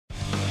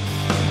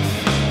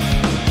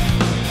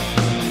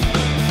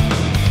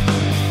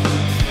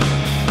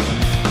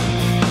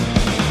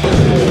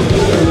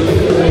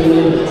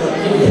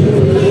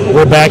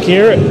We're back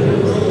here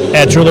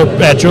at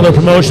Driller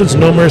Promotions,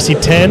 No Mercy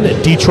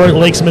 10, Detroit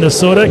Lakes,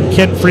 Minnesota,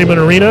 Kent Freeman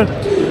Arena.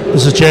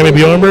 This is Jeremy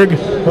Bjornberg,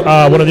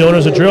 one of the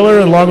owners of Driller,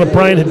 along with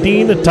Brian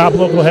Hedin, the top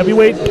local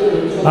heavyweight.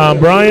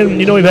 Brian,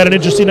 you know, we've had an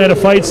interesting night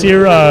of fights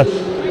here.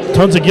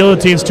 Tons of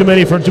guillotines, too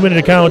many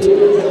to count.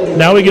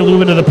 Now we get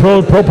move into the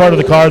pro part of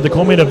the card, the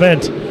co-main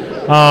event.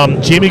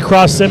 Jamie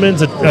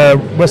Krause-Simmons, a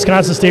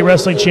Wisconsin State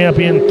Wrestling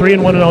champion,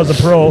 3-1 as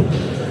a pro,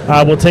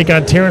 will take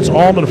on Terrance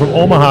Almond from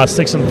Omaha,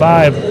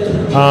 6-5.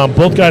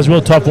 Both guys real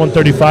tough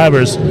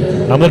 135ers.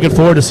 I'm looking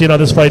forward to seeing how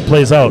this fight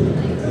plays out.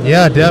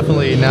 Yeah,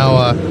 definitely.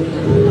 Now,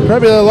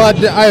 probably a lot.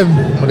 I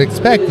would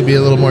expect to be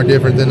a little more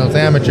different than those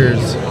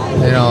amateurs.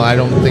 You know, I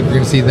don't think you're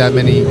going to see that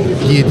many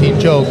guillotine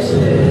chokes.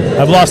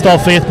 I've lost all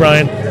faith,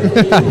 Brian.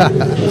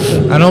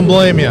 I don't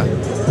blame you.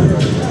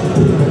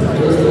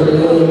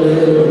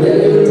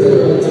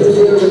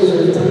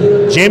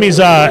 Jamie's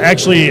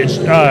actually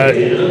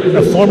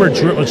a former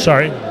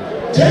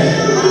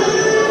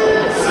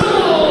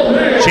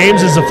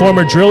James is a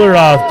former Driller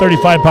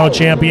 35-pound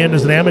champion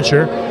as an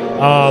amateur.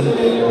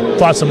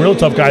 Fought some real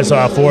tough guys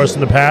for us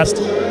in the past.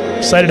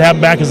 Excited to have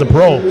him back as a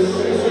pro.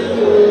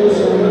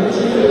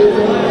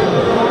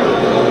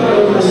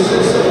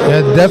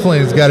 Yeah, definitely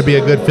it's got to be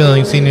a good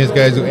feeling seeing these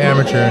guys go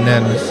amateur and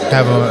then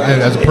have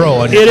him as a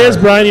pro. It is,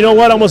 Brian. You know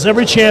what? Almost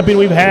every champion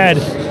we've had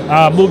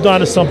moved on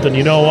to something,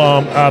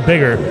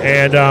 bigger.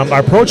 And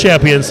our pro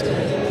champions,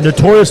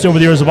 notoriously over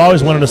the years, have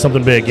always wanted to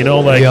something big. You know,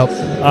 like,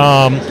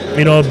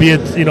 be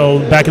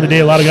it, back in the day,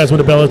 a lot of guys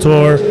went to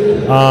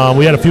Bellator.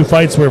 We had a few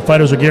fights where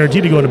fighters were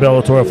guaranteed to go into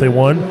Bellator if they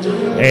won.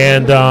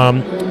 And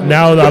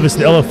now,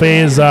 obviously, the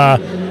LFAs,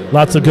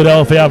 lots of good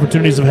LFA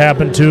opportunities have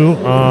happened too.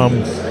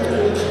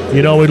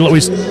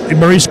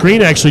 Maurice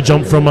Green actually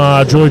jumped from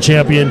Driller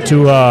champion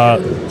to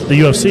the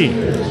UFC.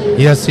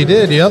 Yes, he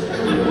did. Yep.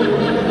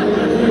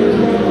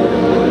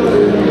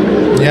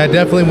 Yeah,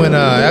 definitely. When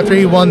after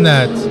he won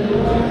that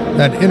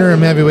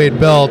interim heavyweight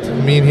belt,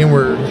 me and him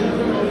were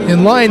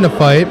in line to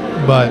fight,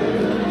 but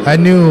I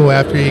knew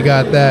after he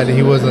got that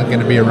he wasn't going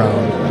to be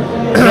around.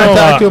 I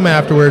talked to him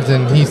afterwards,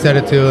 and he said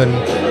it too, and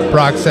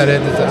Brock said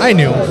it, and I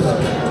knew.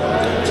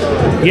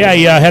 Yeah,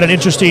 he had an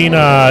interesting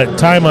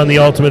time on The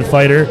Ultimate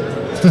Fighter.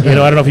 I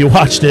don't know if you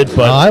watched it,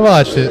 but I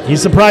watched it. He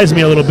surprised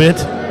me a little bit.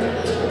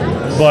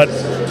 But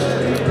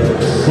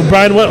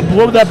Brian, what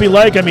would that be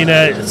like? I mean,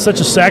 it's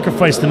such a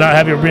sacrifice to not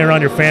have you be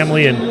around your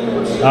family, and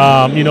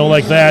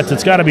like that.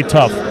 It's got to be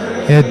tough.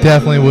 It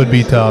definitely would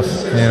be tough.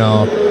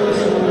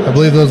 I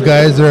believe those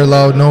guys are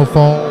allowed no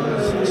phones,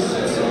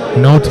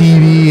 no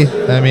TV.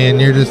 I mean,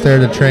 you're just there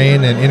to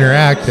train and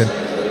interact. And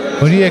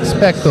what do you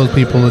expect those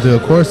people to do?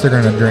 Of course, they're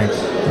going to drink.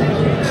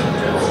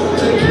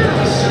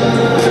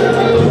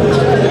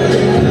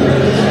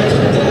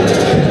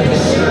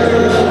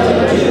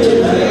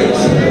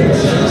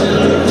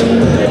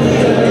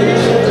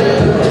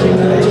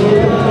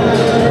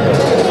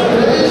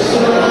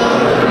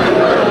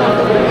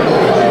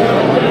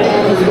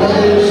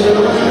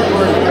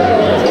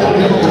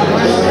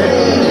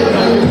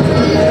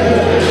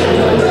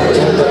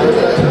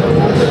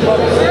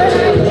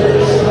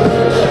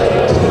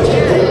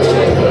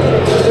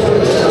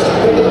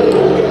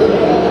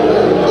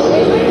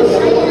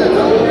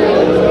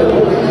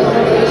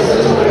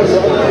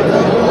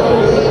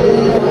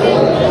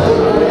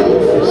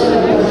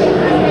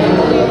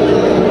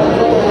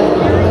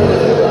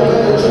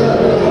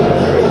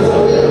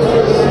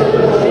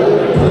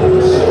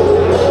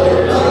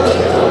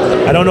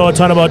 I don't know a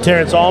ton about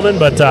Terrance Almond,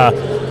 but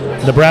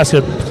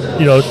Nebraska,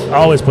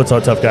 always puts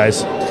out tough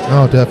guys.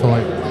 Oh,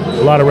 definitely.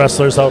 A lot of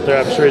wrestlers out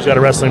there. I'm sure he's got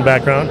a wrestling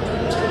background.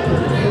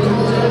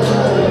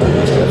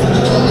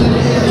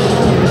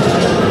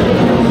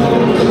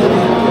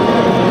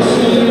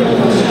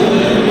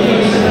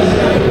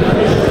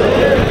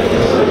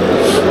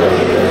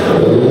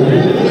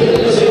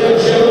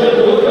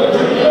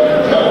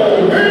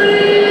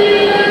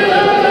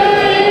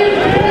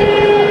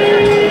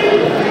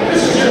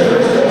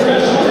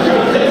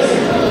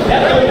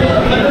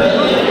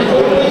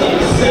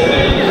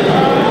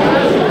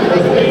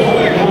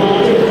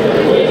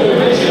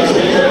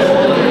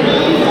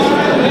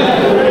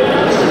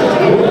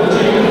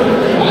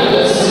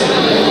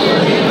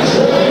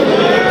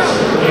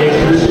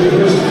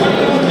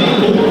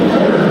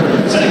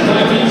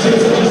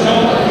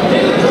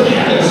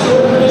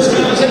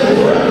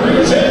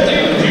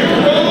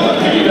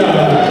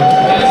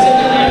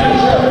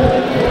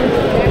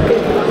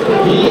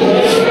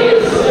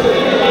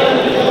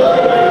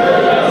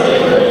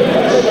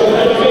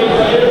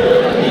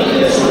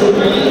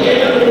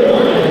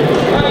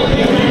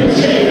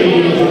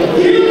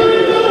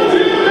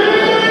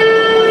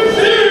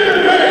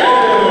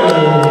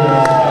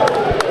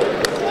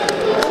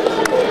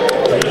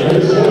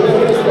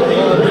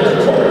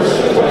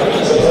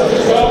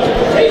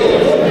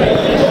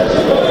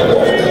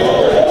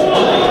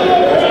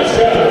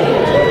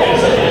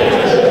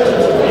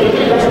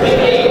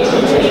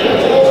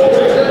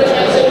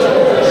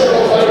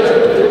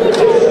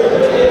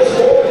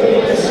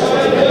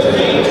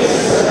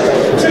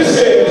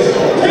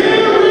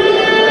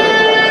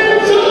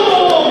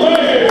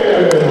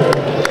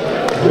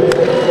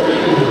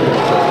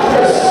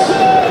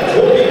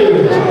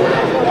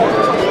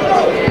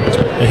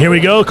 Here we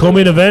go,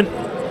 co-main event.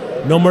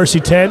 No Mercy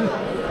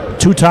 10.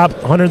 2 top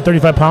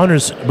 135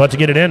 pounders about to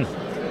get it in.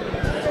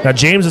 Now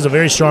James has a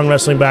very strong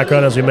wrestling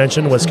background, as we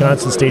mentioned,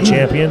 Wisconsin state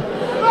champion,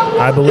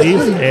 I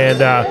believe, and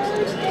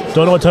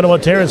don't know a ton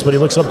about Terrance, but he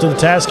looks up to the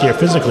task here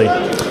physically.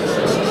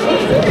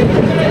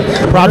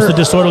 Props to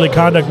Disorderly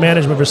Conduct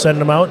Management for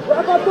sending him out.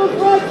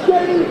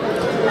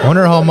 I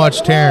wonder how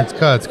much Terrance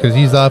cuts, because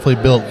he's awfully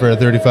built for a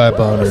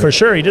 35-pounder. For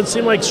sure. He didn't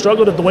seem like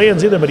struggled at the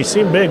weigh-ins either, but he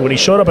seemed big. When he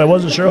showed up, I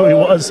wasn't sure who he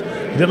was. He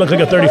didn't look like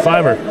a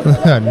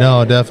 35er.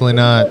 No, definitely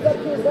not.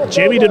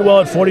 Jamie did well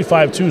at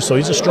 45 too, so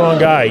he's a strong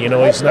guy. You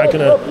know, he's not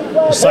going to,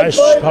 the size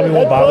probably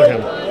won't bother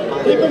him.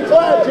 Keep him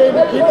flat,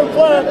 Jamie. Keep him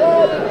flat.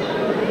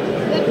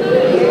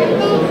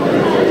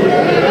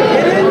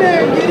 Get in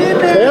there. Get in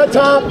there. Stay on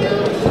top.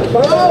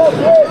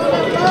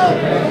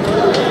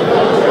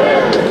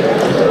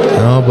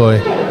 Oh,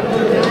 boy.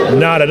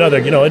 Not another,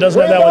 you know, it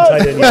doesn't have that one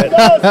tight in yet.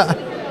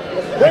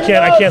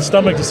 I can't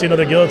stomach to see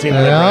another guillotine.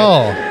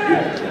 No.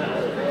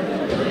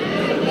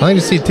 I like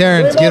to see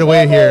Terrance get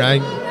away here. I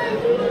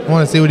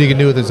want to see what he can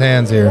do with his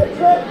hands here.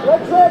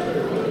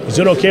 He's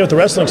doing okay with the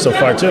wrestling so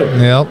far, too.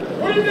 Yep.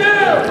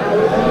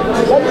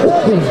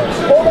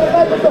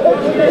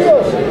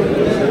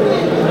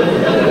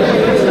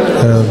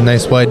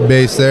 Nice wide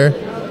base there.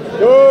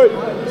 Good.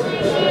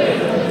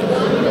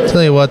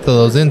 Tell you what, though,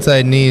 those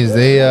inside knees,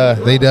 they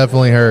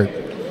definitely hurt.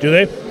 Do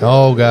they?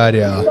 Oh, God,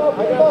 yeah.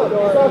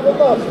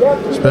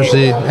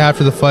 Especially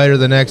after the fight or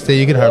the next day,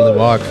 you can hardly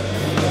walk.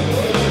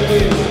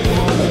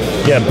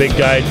 Yeah, big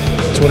guy,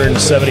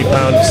 270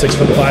 pounds,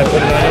 6'5".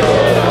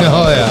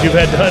 Oh, yeah. You've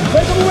had done.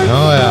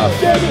 Oh,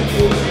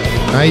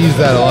 yeah. I use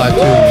that a lot,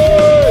 too.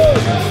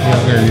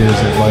 Younger years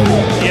of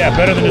fighting. Yeah,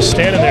 better than just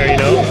standing there, you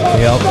know?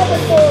 Yep.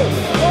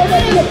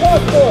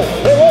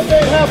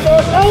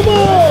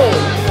 Elbow!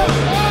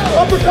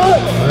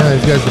 Uppercut! Oh,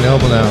 he's got an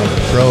elbow now.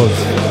 Throws.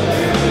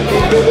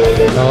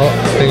 Oh,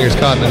 his fingers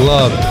caught in the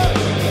glove.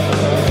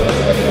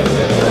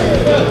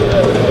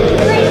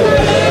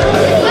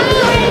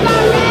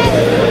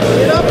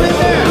 Get up in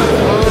there!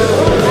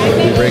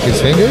 Did he break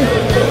his finger?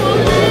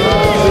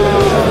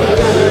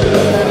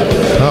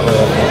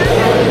 Uh-oh.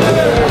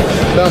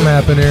 Something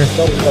happened here.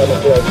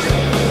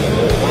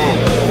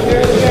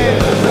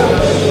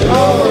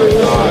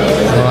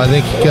 Well, I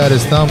think he got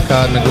his thumb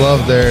caught in the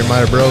glove there and might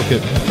have broke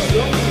it.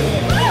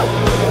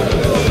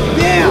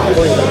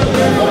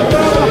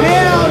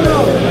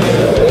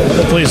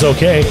 Hopefully he's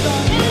okay.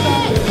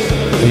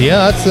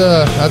 Yeah,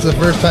 that's the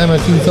first time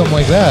I've seen something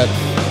like that.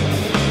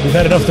 We've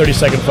had enough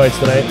 30-second fights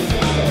tonight.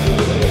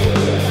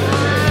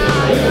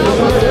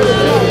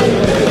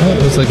 Oh,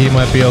 looks like he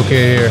might be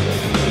okay here.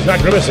 He's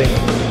not grimacing.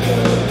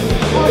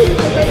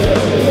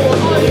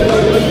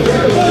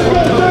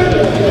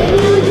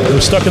 He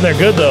was stuck in there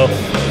good, though.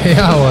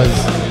 Yeah, it was.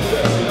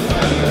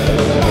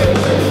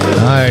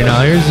 All right,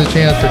 now here's the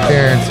chance for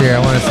Terrance here. I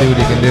want to see what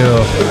he can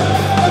do.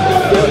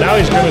 Oh, now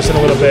he's grimacing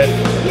a little bit.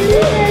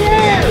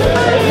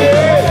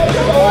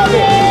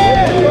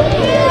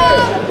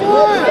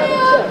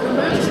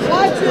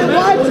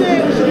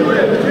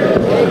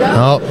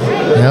 Oh,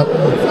 yep.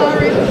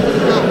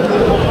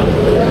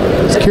 I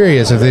was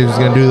curious if he was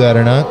going to do that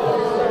or not.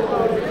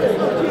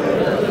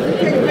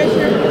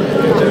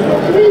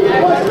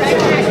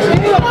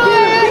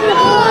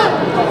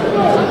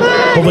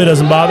 Hopefully it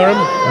doesn't bother him.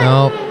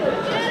 No.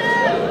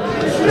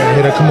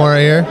 Hit a Kimura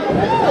here.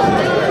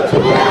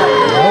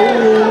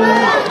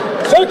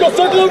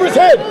 Circle over his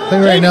head. I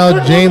think right now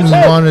James is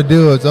wanting to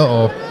do it.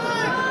 Uh-oh.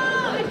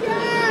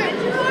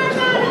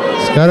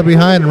 He's got it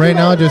behind him right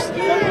now. Just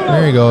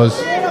there he goes.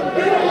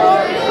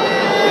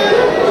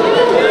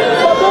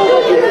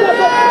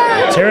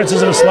 Terrance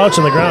isn't a slouch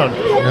on the ground.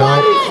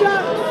 No.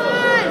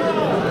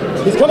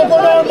 He's coming for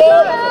an arm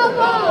bar.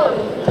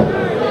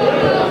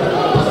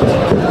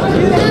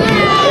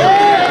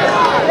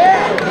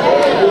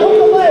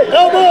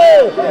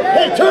 Elbow!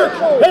 Hey, Turk!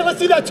 Hey, let's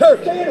see that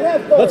Turk!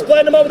 Let's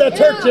flatten him up with that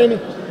Turk, Jamie.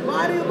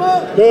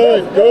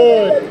 Good,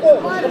 good.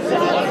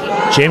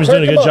 James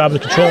doing a good job of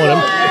controlling him.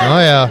 Oh,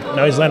 yeah.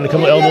 Now he's landing a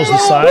couple elbows to the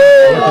side,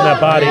 working that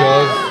body.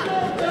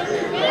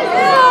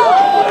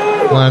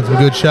 Landing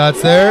some good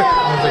shots there.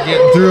 Ones are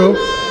getting through.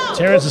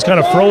 Terrance is kind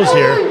of froze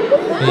here.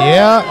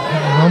 Yeah.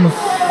 Almost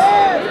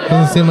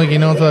doesn't seem like he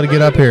knows how to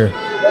get up here.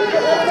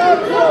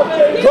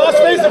 Cross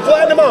face and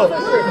flatten him out.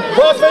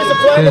 Cross face and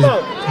flatten him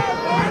out.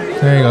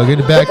 There you go. Get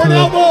it back to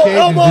the cage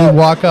and do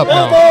walk up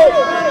now.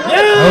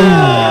 Yeah! Oh.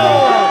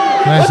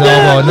 Nice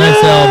elbow.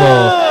 Nice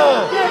elbow.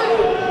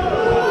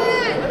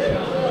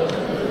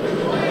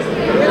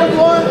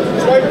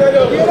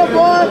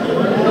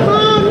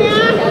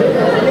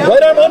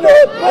 Right arm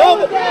underhook.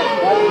 Elbow.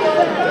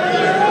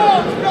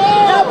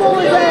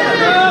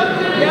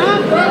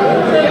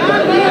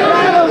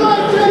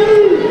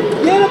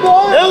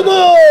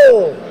 Elbow.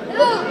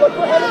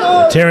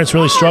 Terrance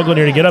really struggling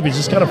here to get up. He's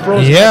just kind of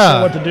frozen. Yeah. Not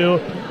sure what to do.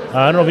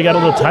 I don't know if he got a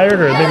little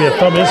tired or maybe the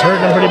thumb is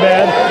hurting him pretty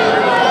bad.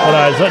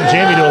 But he's letting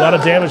Jamie do a lot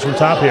of damage from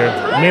top here,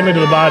 mainly to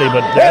the body.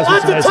 But that's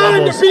Lots some of nice time to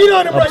elbows beat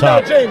on him up right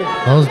top. now, Jamie.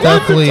 Those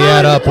definitely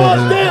add up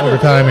over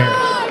time here.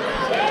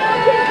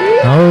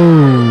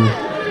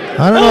 Oh.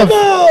 I don't know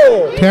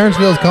if Terrance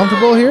feels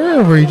comfortable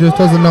here or he just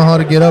doesn't know how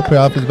to get up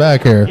off his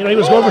back here. You know, he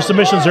was going for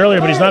submissions earlier,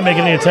 but he's not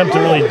making any attempt to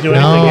really do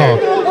anything here.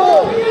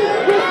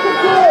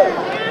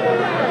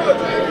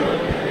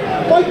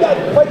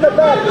 Fight that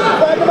back.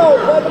 Flag him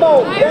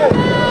out. Yes.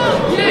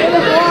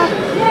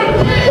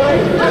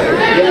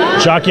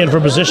 Jockeying for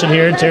position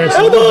here, and Terrance is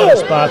in the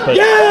spot, but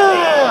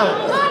yeah!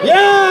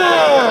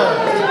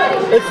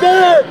 It's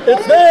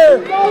there.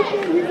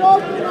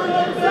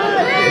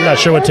 I'm not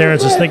sure what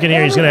Terrance is thinking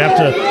here. He's going to have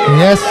to. He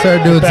has to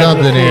start doing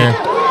something here.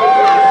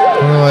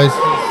 Otherwise,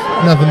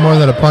 nothing more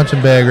than a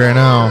punching bag right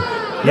now.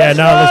 Yeah,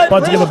 now this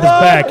butt to give up his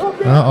back.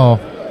 Uh-oh.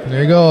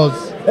 There he goes.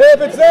 Hey,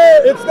 if it's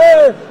there, it's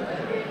there.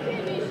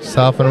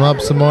 Soften him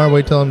up some more.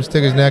 Wait till him to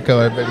stick his neck out.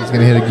 I bet he's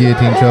going to hit a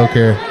guillotine choke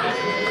here.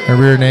 A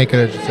rear naked,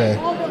 I should say.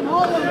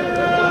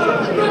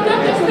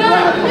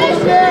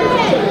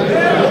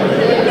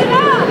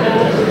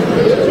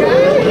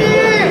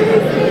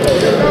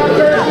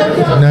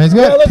 Now he's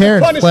got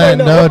Terrance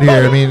flattened out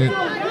here. I mean,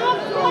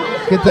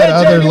 get that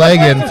other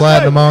leg in,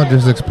 flatten him out,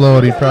 just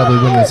explode. He'd probably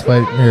win this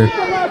fight here.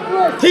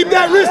 Keep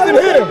that wrist and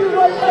hit him.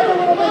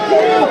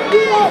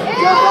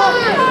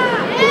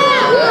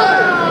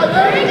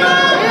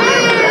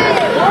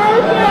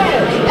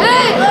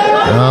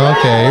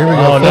 Okay, here we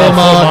go. Oh, Full him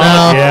out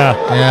now.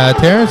 Yeah,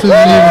 Terrance isn't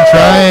even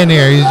trying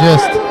here. He's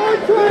just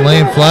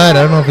laying flat.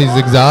 I don't know if he's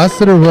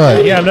exhausted or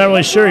what. Yeah, I'm not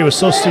really sure. He was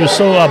so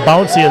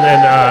bouncy and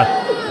then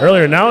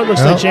earlier. Now it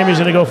looks like Jamie's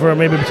going to go for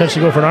maybe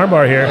potentially go for an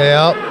armbar here.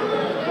 Yeah.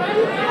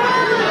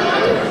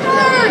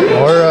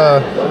 Or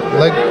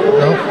leg.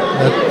 No,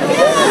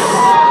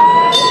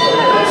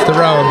 that's the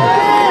round.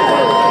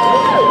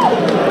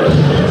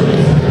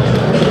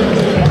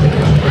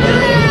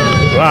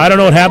 Well, I don't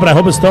know what happened. I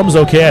hope his thumb's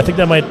okay. I think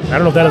that might. I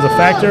don't know if that is a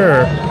factor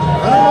or. I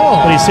don't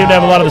know. But he seemed to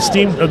have a lot of the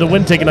steam or the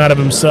wind taken out of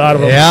him.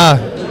 Yeah.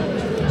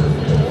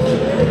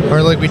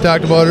 Or like we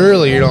talked about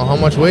earlier, you know, how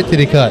much weight did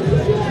he cut?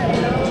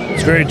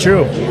 It's very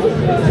true.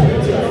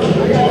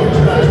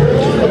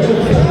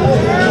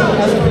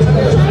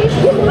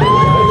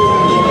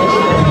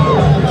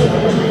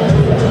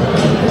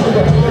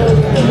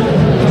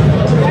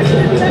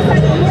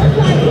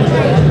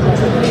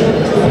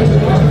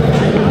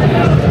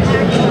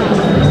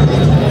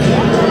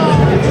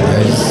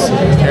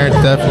 Terrance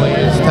definitely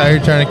is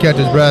tired, trying to catch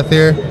his breath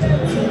here.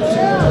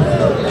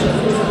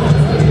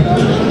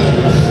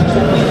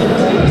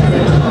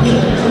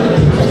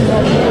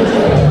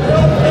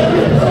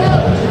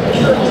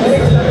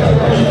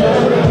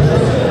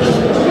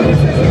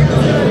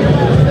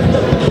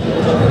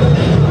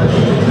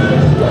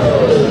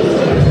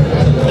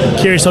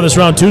 Curious how this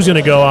round 2 is going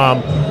to go.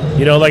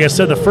 You know, like I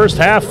said, the first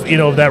half, you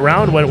know, of that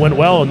round went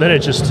well, and then it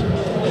just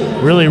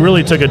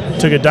really took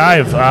a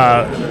dive.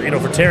 You know,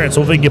 for Terrance.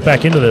 Hopefully, he can get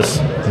back into this.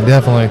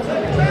 Definitely.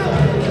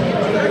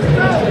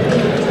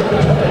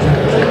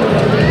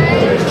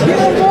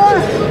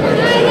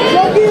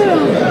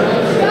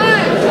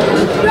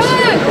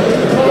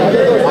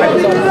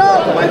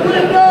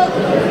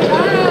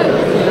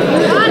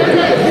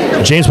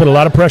 James put a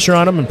lot of pressure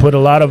on him and put a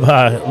lot of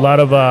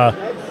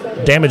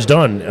damage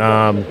done.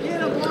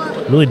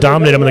 Really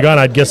dominated him in the gun.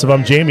 I'd guess if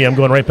I'm Jamie, I'm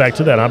going right back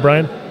to that, huh,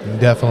 Brian?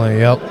 Definitely,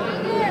 yep.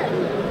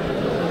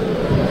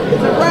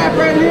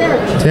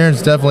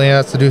 Terrance definitely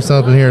has to do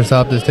something here to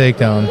stop this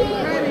takedown.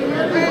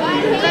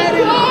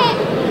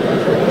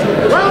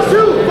 Round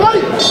 2,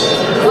 fight!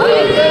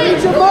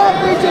 Reach him up!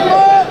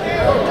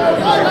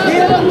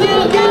 Get him!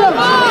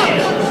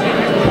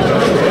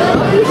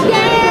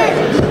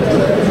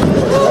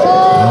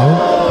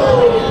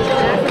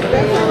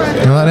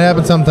 You know, that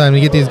happens sometimes.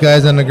 You get these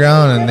guys on the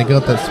ground and they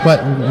get that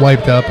sweat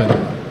wiped up and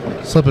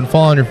slip and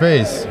fall on your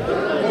face.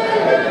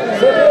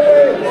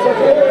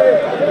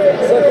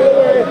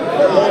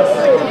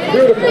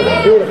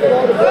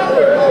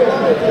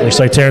 Looks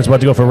like Terrance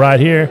about to go for a ride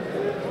here.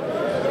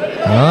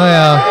 Oh,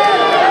 yeah.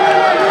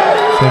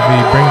 See if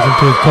he brings him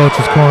to his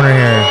coach's corner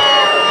here.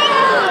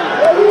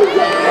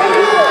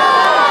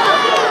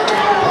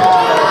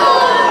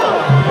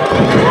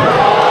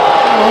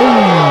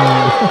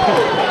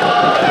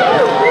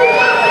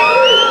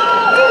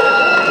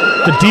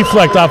 The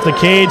deflect off the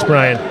cage,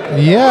 Brian.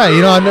 Yeah,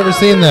 you know, I've never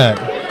seen that.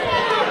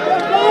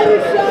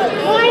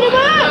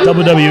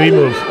 WWE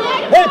move.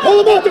 Hey, pull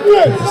him out the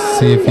fence! Let's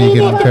see if he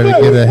can try to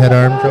get a head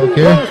arm choke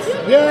here.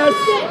 Yes!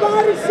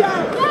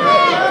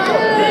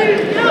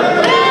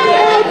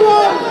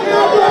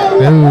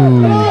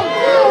 Ooh.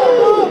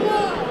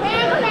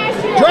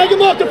 Drag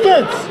him off the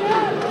fence!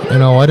 You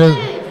know, what is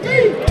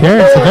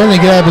Terrance, if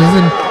anything, get out of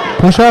position,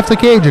 push off the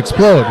cage,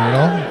 explode, you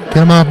know?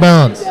 Get him off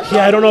balance.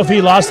 Yeah, I don't know if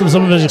he lost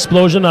some of his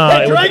explosion,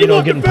 you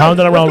know, getting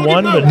pounded on round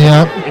 1, but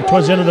yeah,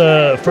 towards the end of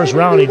the first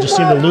round, he just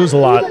seemed to lose a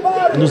lot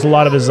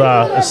of his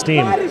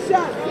steam.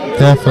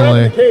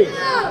 definitely.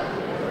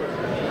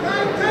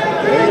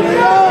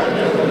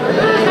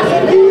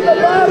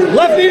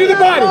 Left knee to the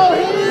body.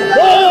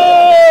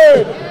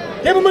 Good.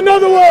 Give him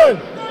another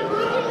one.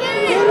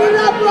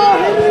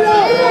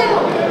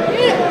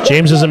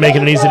 James isn't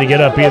making it easy to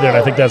get up either, and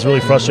I think that's really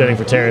frustrating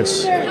for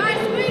Terrance.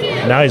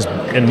 Now he's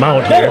in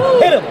mount here.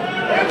 Hit him.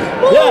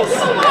 Yes.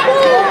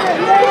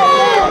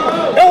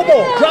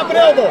 Elbow. Drop an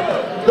elbow.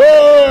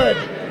 Good.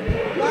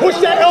 Push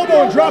that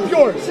elbow and drop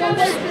yours.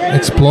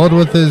 Explode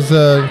with his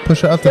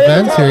push off the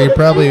fence here. You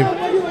probably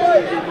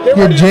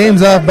get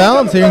James off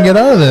balance here and get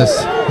out of this.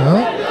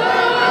 Uh-oh.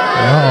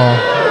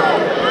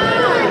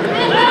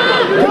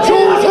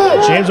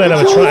 James might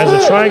have has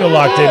a triangle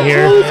locked in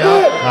here.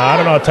 I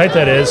don't know how tight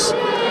that is.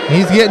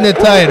 He's getting it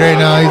tight right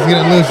now. He's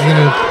getting it loose. He's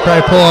going to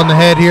probably pull on the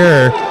head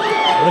here.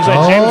 Looks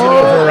like James is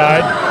going for a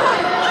ride.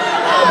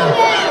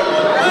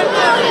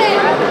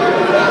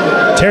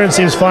 Terrance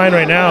seems fine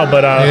right now,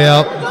 but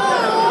yep.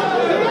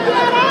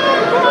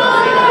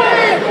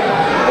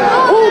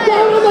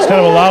 It's kind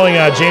of allowing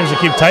James to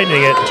keep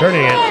tightening it,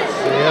 turning it.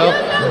 Yep.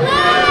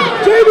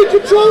 Jamie,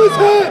 control his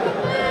head.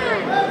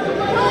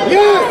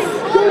 Yes.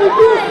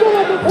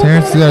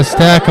 Terrance is going to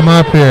stack him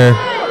up here.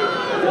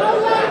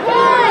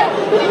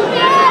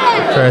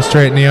 Try to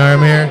straighten the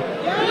arm here.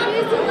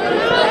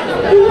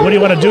 What do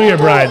you want to do here,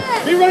 Brian?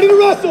 Be ready to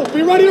wrestle.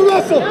 Be ready to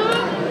wrestle.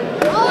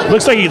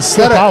 Looks like he'd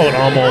slip out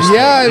almost.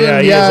 Yeah,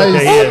 he is.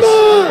 Okay, he is.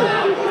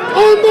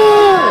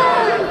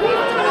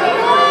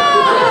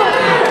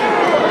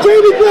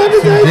 Jamie, grab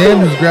his ankle.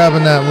 James was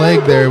grabbing that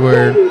leg there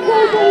where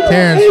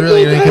Terrance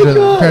really could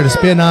have tried to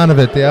spin out of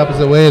it the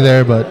opposite way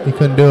there, but he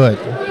couldn't do it.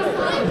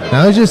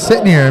 Now he's just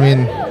sitting here. I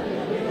mean,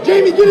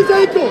 Jamie, get his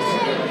ankles.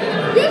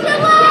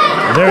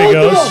 There he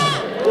goes.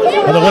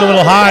 Oh, they went a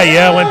little high.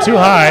 Yeah, went too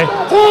high.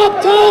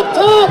 Top.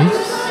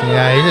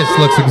 Yeah, he just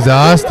looks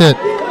exhausted.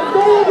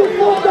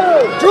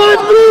 Drive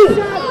through.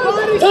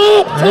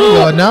 Top. There you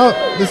go. Now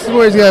this is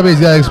where he's got to be.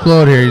 He's got to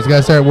explode here. He's got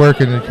to start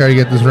working and try to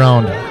get this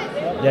round.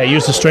 Yeah, he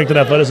used the strength and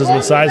athleticism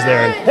and size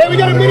there. Hey, we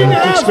got a minute and a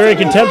half. Looks very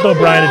content though,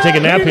 Brian, to take a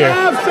nap here.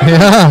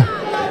 Yeah.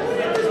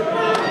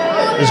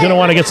 He's going to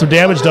want to get some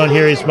damage done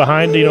here. He's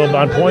behind,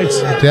 on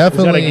points.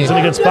 Definitely. He's in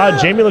a good spot.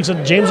 James looks a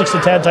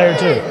tad tired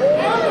too.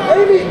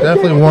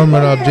 Definitely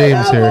warming up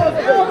James here.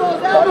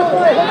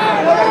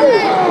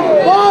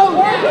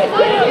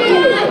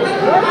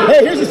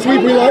 Hey, here's a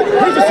sweep we like.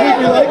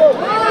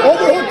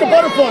 Overhook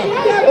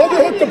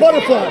the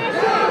butterfly.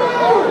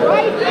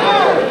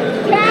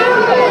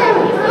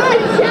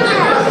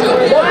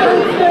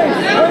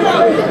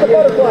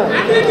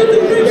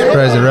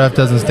 Surprised the ref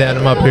doesn't stand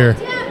him up here.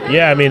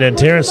 Yeah, I mean, and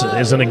Terrance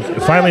is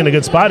finally in a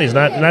good spot. He's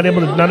not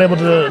able to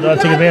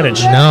take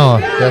advantage. No,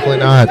 definitely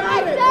not.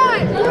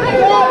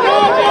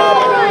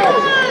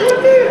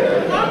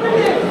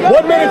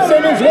 1 minute,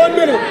 Simmons. 1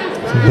 minute.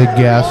 Some big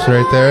gaps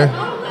right there.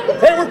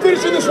 Hey, we're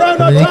finishing this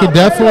round. I mean, he could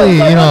definitely,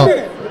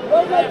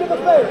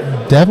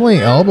 definitely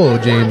elbow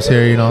James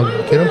here.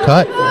 Get him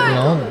cut.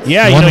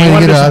 Yeah, you want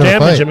to do some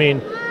damage. I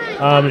mean,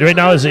 right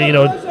now is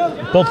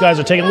both guys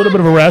are taking a little bit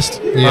of a rest.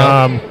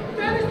 Yeah.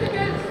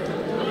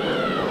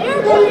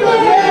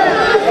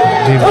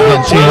 James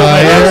getting too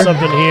high here.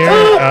 Something here.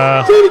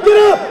 Jamie, get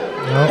up.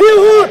 Nope. Heel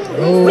hook.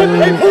 Oh.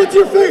 Hey, pull it to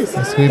your face.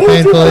 It's going to be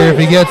painful here if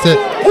he gets it.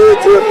 Pull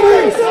it to your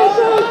face.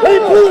 Hey,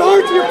 pull it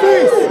hard to your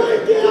face.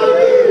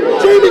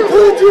 Jamie,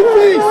 pull it to your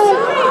face.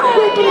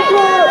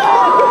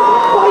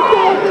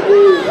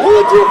 Pull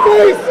it to your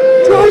face.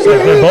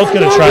 They're both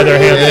going to try their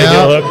hand at the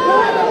heel hook.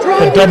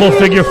 The double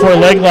figure 4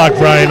 leg lock,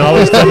 Brian,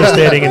 always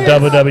devastating in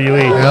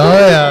WWE. Oh,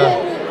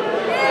 yeah.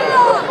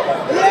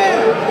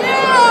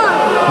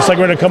 Looks like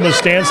we're going to come to a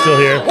standstill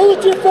here. Pull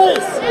it to your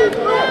face.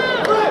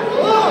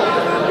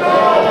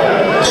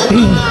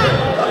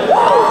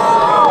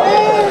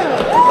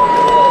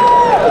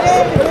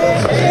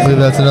 I believe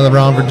that's another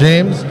round for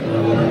James.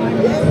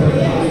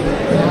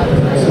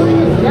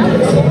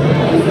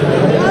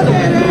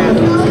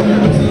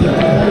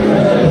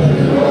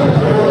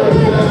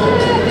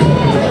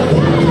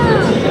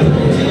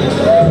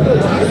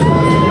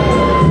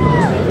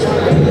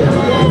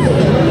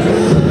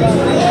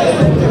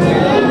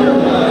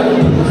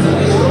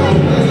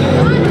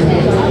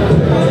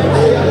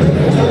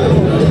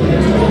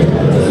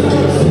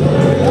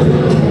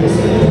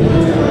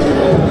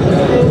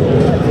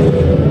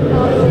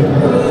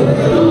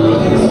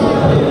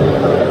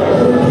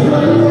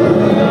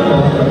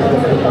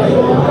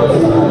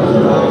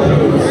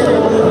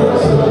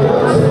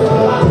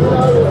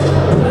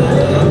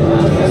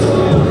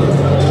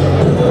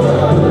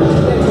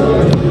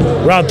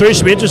 Round 3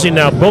 should be interesting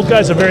now. Both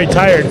guys are very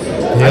tired.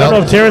 Yep. I don't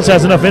know if Terrance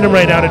has enough in him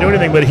right now to do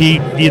anything, but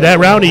that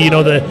round, he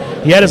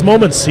had his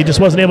moments. He just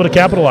wasn't able to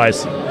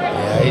capitalize.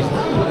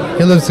 Yeah,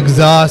 he looks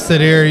exhausted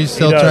here. He's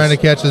still trying to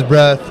catch his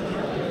breath.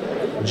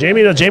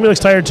 Jamie looks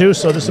tired too,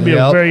 so this will be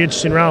a very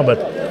interesting round.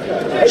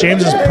 But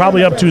James is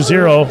probably up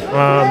 2-0.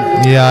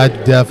 Yeah,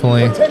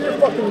 definitely.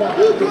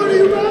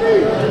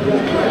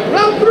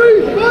 Round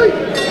 3, fight.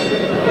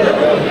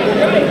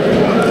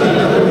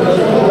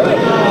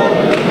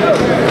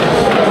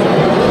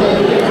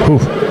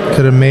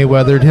 Could have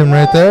Mayweathered him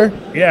right there.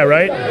 Yeah,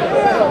 right?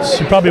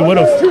 She probably would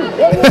have.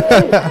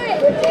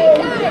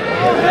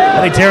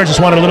 I think Terrance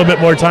just wanted a little bit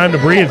more time to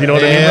breathe, you know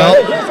what I mean?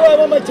 Here's where I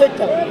want my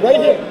takedown. Right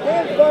here.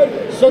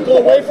 Circle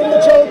away from the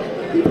choke.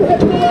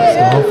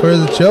 All for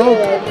the choke.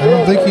 I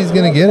don't think he's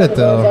going to get it,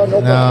 though.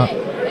 No.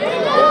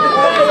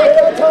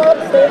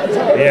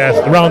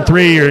 Yeah, round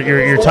 3,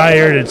 you're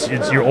tired.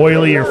 You're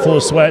oily. You're full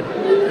of sweat.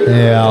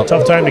 Yeah.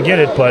 Tough time to get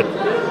it, but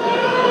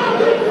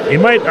he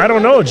might. I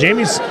don't know.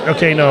 Jamie's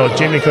okay. No,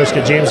 Jamie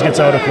Kushka. James gets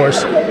out, of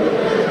course.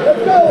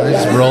 He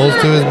just rolls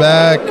to his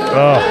back.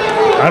 Oh,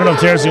 I don't know if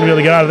Terrance is gonna be able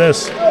to get out of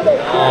this.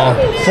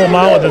 Full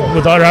mount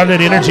without that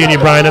energy in you,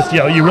 Brian. That's,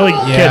 you really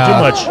can't do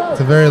much.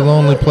 It's a very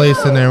lonely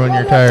place in there when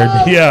you're tired.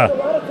 Yeah.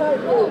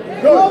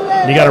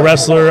 You got a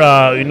wrestler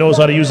who knows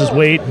how to use his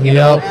weight.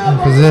 Yep,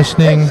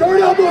 positioning.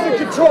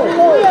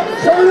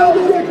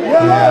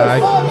 Yeah, I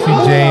can see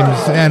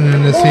James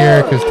ending this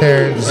here because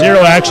Terrance.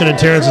 Zero action in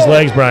Terrance's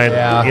legs, Brian.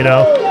 Yeah. You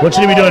know what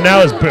should he be doing now?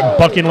 Is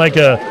bucking like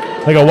a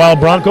wild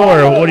bronco,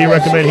 or what do you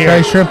recommend here?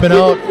 Try shrimping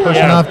out,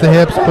 pushing off the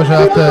hips, push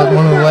off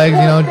one of the legs.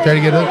 You know, try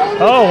to get it.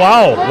 Oh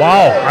wow!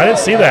 I didn't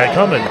see that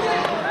coming.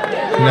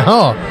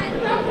 No.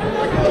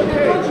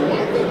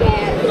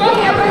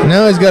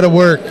 Now he's got to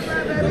work.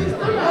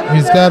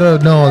 He's got to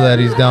know that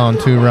he's down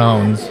 2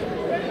 rounds.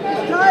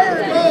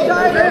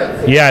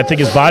 Yeah, I think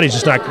his body's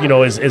just not,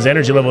 his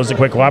energy level isn't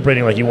quite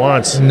cooperating like he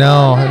wants.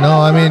 No.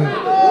 I mean,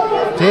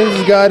 James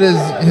has got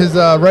his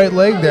right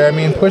leg there. I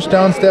mean, push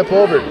down, step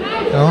over.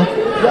 You know?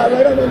 Yeah,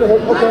 right on the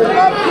hook. Okay.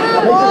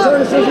 Make the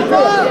turn as soon as you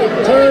feel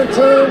it.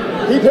 Turn.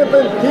 Keep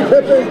hipping.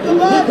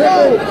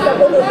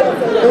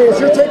 Hey, it's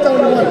your takedown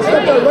you want.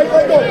 Step that right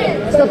leg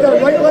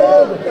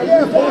over.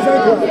 Yeah, pull his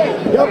ankle out.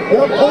 Yep,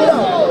 pull it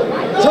out.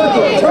 Jerk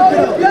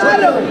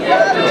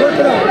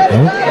it out.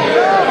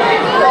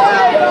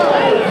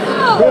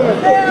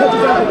 Good. Catch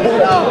his ankle, pull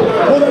it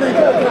out. Pull that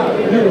ankle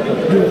out. Beautiful.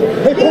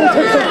 Hey, pull his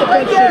hips off the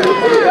bench.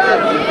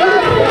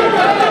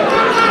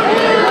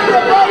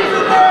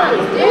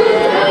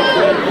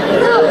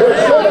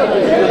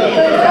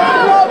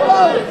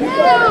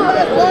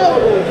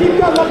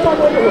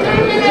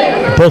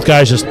 Both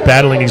guys just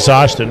battling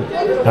exhaustion.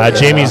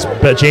 James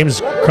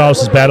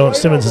Krause is battling.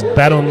 Simmons is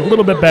battling a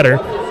little bit better.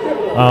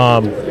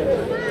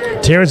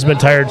 Terrance has been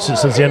tired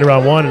since the end of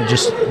round 1, and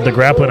just the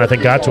grappling I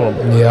think got to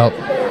him. Yep.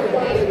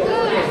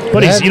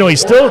 But he's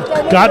still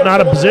gotten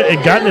out of position.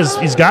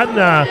 He's gotten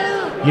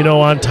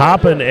on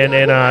top and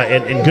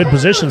in good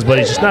positions, but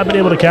he's just not been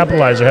able to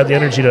capitalize or have the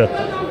energy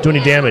to do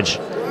any damage.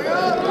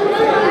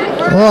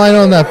 Well, I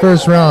know in that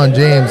first round,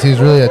 James,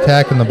 he's really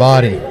attacking the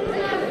body,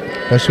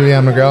 especially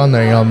on the ground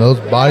there. Those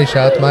body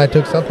shots might have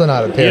took something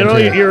out of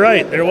Terrance. You're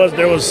right. There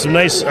was some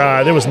nice.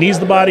 There was knees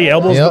to the body,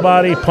 elbows to the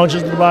body,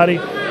 punches to the body.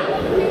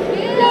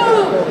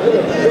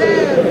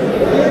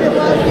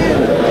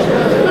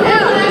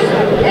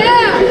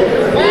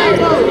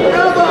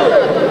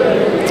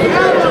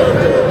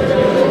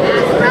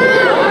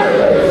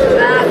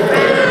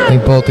 I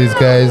think both these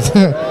guys.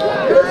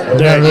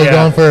 They're not really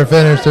going for a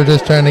finish. They're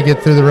just trying to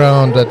get through the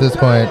round at this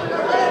point.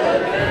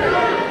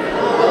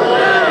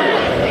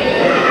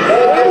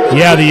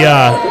 Yeah,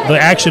 the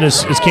action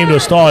is came to a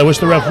stall. I wish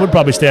the ref would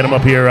probably stand him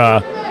up here.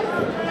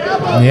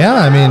 Yeah,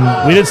 I mean,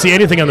 we didn't see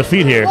anything on the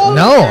feet here.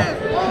 No.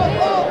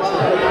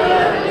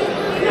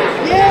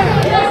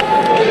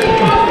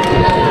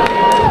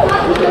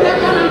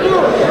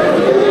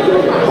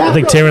 I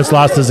think Terrance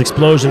lost his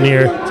explosion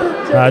here.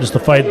 Just the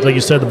fight, like you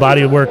said, the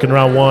body work in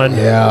round 1.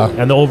 Yeah.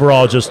 And the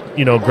overall just,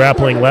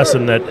 grappling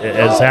lesson that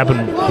has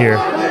happened here.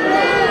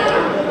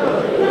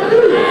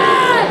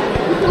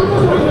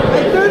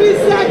 30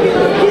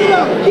 seconds.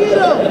 Get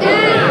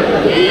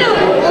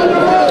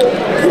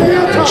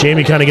him.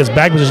 Jamie kind of gets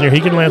back position here. He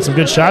can land some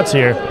good shots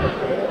here.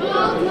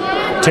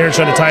 Terrance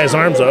trying to tie his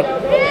arms up.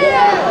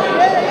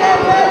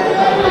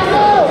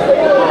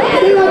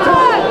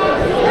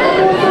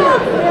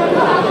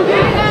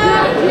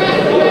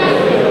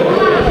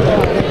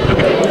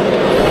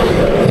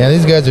 Yeah,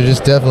 these guys are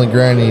just definitely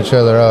grinding each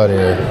other out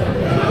here.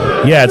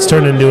 Yeah, it's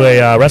turned into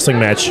a wrestling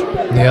match.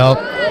 Yep.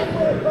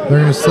 They're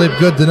going to sleep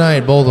good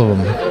tonight, both of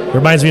them.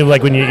 Reminds me of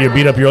like when you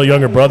beat up your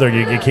younger brother.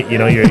 You're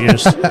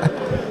just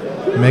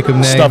make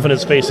him stuffing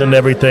his face into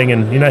everything,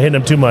 and you're not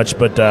hitting him too much,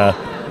 but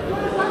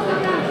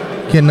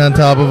getting on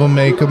top of him,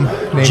 make 10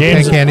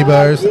 candy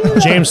bars.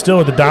 James still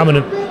with the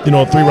dominant,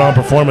 3-round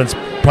performance,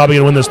 probably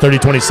gonna win this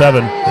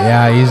 30-27.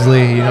 Yeah,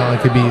 easily.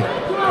 It could be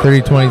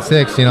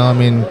 30-26. I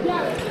mean,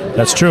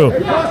 that's true.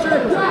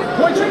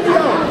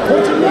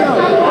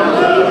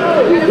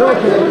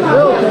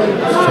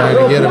 Trying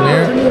to get him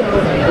here.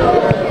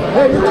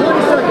 Hey, you're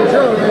 20 seconds.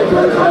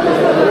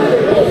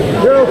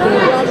 You're okay.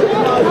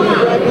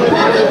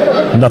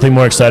 Nothing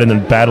more exciting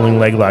than battling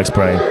leg locks,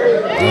 Brian.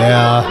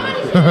 Yeah.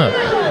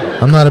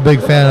 I'm not a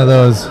big fan of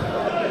those.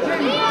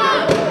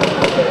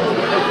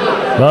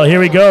 Well, here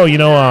we go.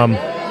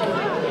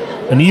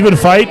 An even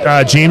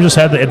fight. James just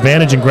had the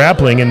advantage in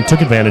grappling and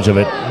took advantage of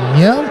it.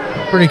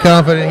 Yeah, pretty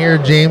confident here.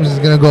 James is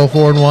going to go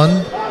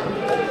 4-1.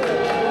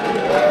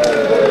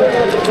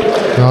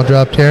 I'll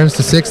drop Terrance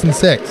to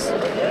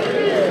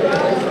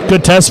 6-6.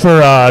 Good test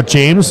for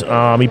James.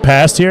 He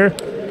passed here.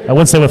 I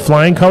wouldn't say with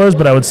flying colors,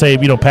 but I would say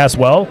passed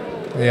well.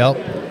 Yep.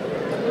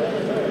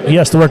 He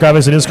has to work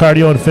obviously his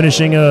cardio and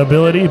finishing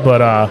ability,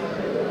 but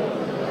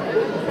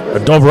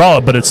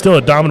overall, but it's still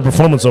a dominant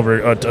performance over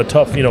a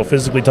tough,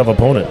 physically tough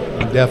opponent.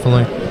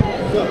 Definitely.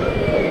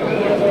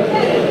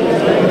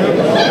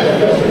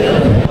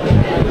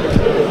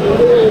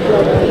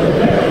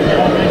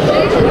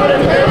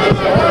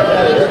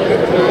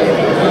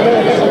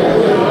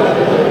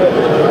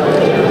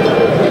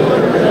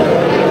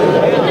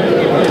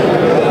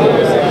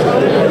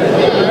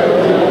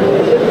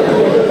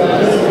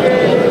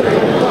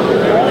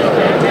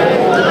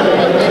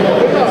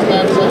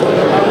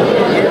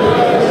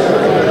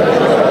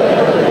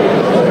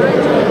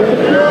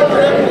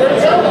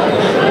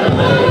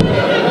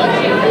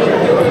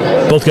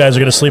 both guys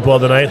are going to sleep well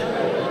tonight.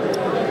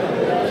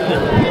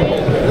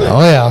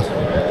 Oh, yeah.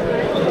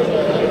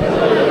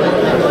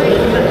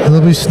 They'll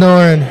be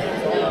snoring.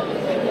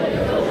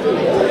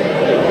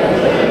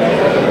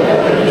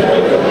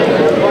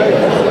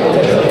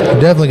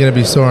 They're definitely going to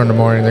be sore in the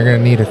morning. They're going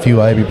to need a few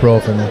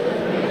ibuprofen.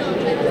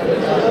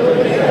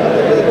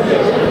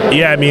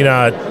 Yeah, I mean,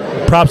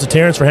 props to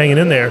Terrance for hanging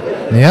in there.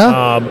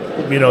 Yeah.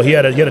 You know, he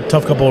had a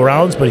tough couple of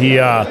rounds, but he, you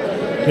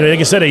know, like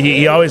I said,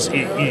 he always,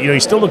 you know,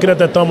 he's still looking at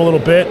that thumb a little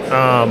bit,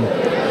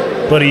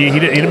 but he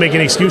didn't make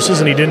any excuses,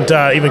 and he didn't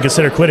even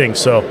consider quitting.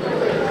 So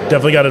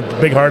definitely got a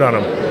big heart on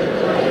him.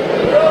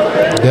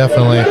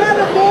 Definitely.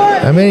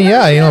 I mean,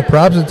 yeah, you know,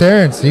 props to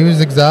Terrance. He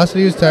was exhausted,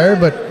 he was tired,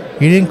 but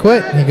he didn't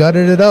quit. He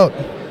gutted it out.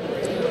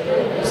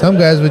 Some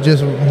guys would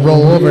just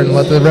roll over and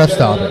let the ref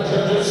stop it.